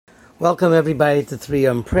Welcome everybody to 3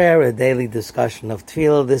 on Prayer, a daily discussion of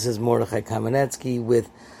Tefillah. This is Mordechai Kamenetsky with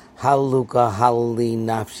Hallelujah, Halleli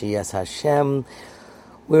Nafshi Es Hashem.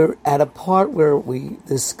 We're at a part where we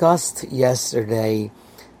discussed yesterday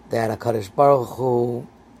that HaKadosh Baruch Hu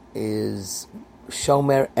is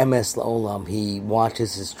Shomer Emes La'olam. He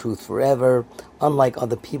watches his truth forever. Unlike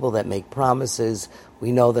other people that make promises,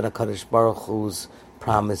 we know that HaKadosh Baruch Hu's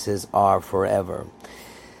promises are forever.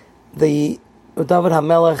 The David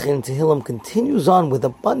HaMelech in Tehillim continues on with a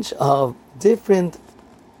bunch of different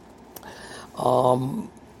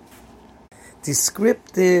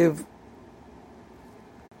descriptive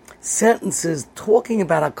sentences talking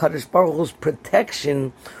about HaKadosh Baruch Hu's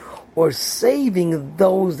protection or saving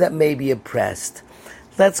those that may be oppressed.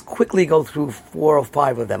 Let's quickly go through 4 or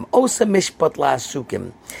 5 of them. Osa mishpat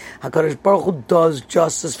la'asukim. HaKadosh Baruch Hu does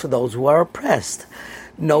justice for those who are oppressed.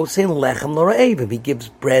 No sein lechem l'ra'evim. He gives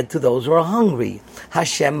bread to those who are hungry.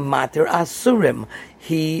 Hashem matir asurim.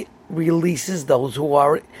 He releases those who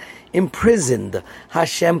are imprisoned.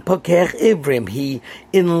 Hashem pokech ivrim. He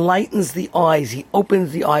enlightens the eyes. He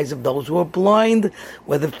opens the eyes of those who are blind,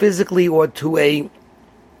 whether physically or to a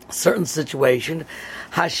certain situation.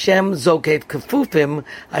 Hashem zoket kafufim.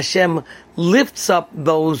 Hashem lifts up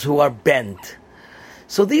those who are bent.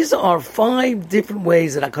 So these are 5 different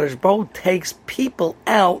ways that HaKadosh Baruch Hu takes people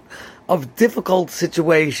out of difficult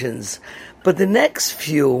situations. But the next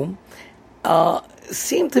few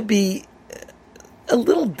seem to be a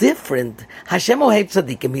little different. Hashem ohev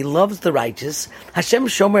tzadikim. He loves the righteous. Hashem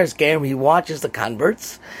shomer esgerim. He watches the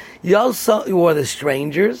converts. Yasa, or the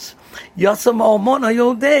strangers. Yasam almon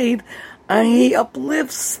hayodeid. And he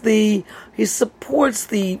uplifts he supports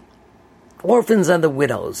the orphans and the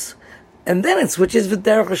widows. And then it switches with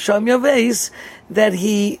Derech Hashem Yaveis, that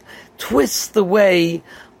he twists the way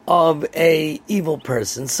of a evil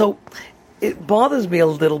person. So it bothers me a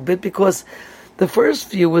little bit because the first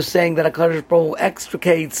few was saying that HaKadosh Baruch Hu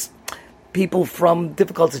extricates people from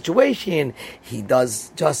difficult situation. He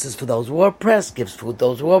does justice for those who are oppressed, gives food to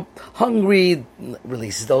those who are hungry,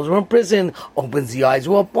 releases those who are in prison, opens the eyes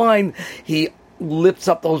who are blind. He lifts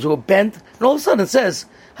up those who are bent. And all of a sudden it says,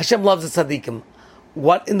 Hashem loves the tzaddikim.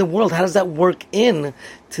 What in the world? How does that work in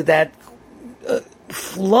to that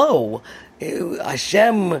flow?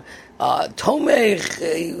 Hashem,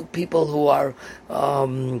 Tomech, people who are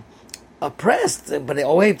oppressed, but they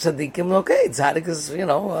always tzaddikim. Okay, tzaddik is,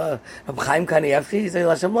 Reb Chaim Kanievsky, he says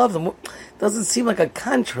Hashem loves them. Doesn't seem like a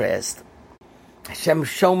contrast. Hashem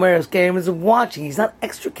Shomer Esgerim is watching. He's not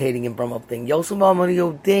extricating him from a thing. Yosem Amar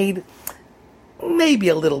Yodeid. Maybe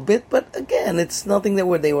a little bit, but again, it's nothing that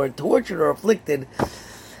where they were tortured or afflicted.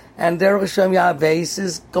 And Derech Hashem Yaveis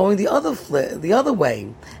is going the other way.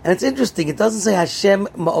 And it's interesting, it doesn't say Hashem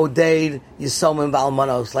Ma'odeid Yisomim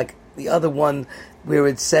V'almanos, like the other one where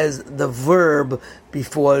it says the verb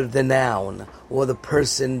before the noun, or the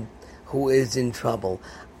person who is in trouble.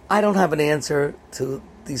 I don't have an answer to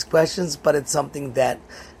these questions, but it's something that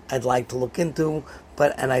I'd like to look into,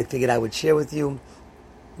 and I figured I would share with you.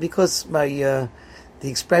 Because the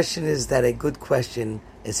expression is that a good question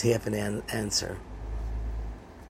is half an answer.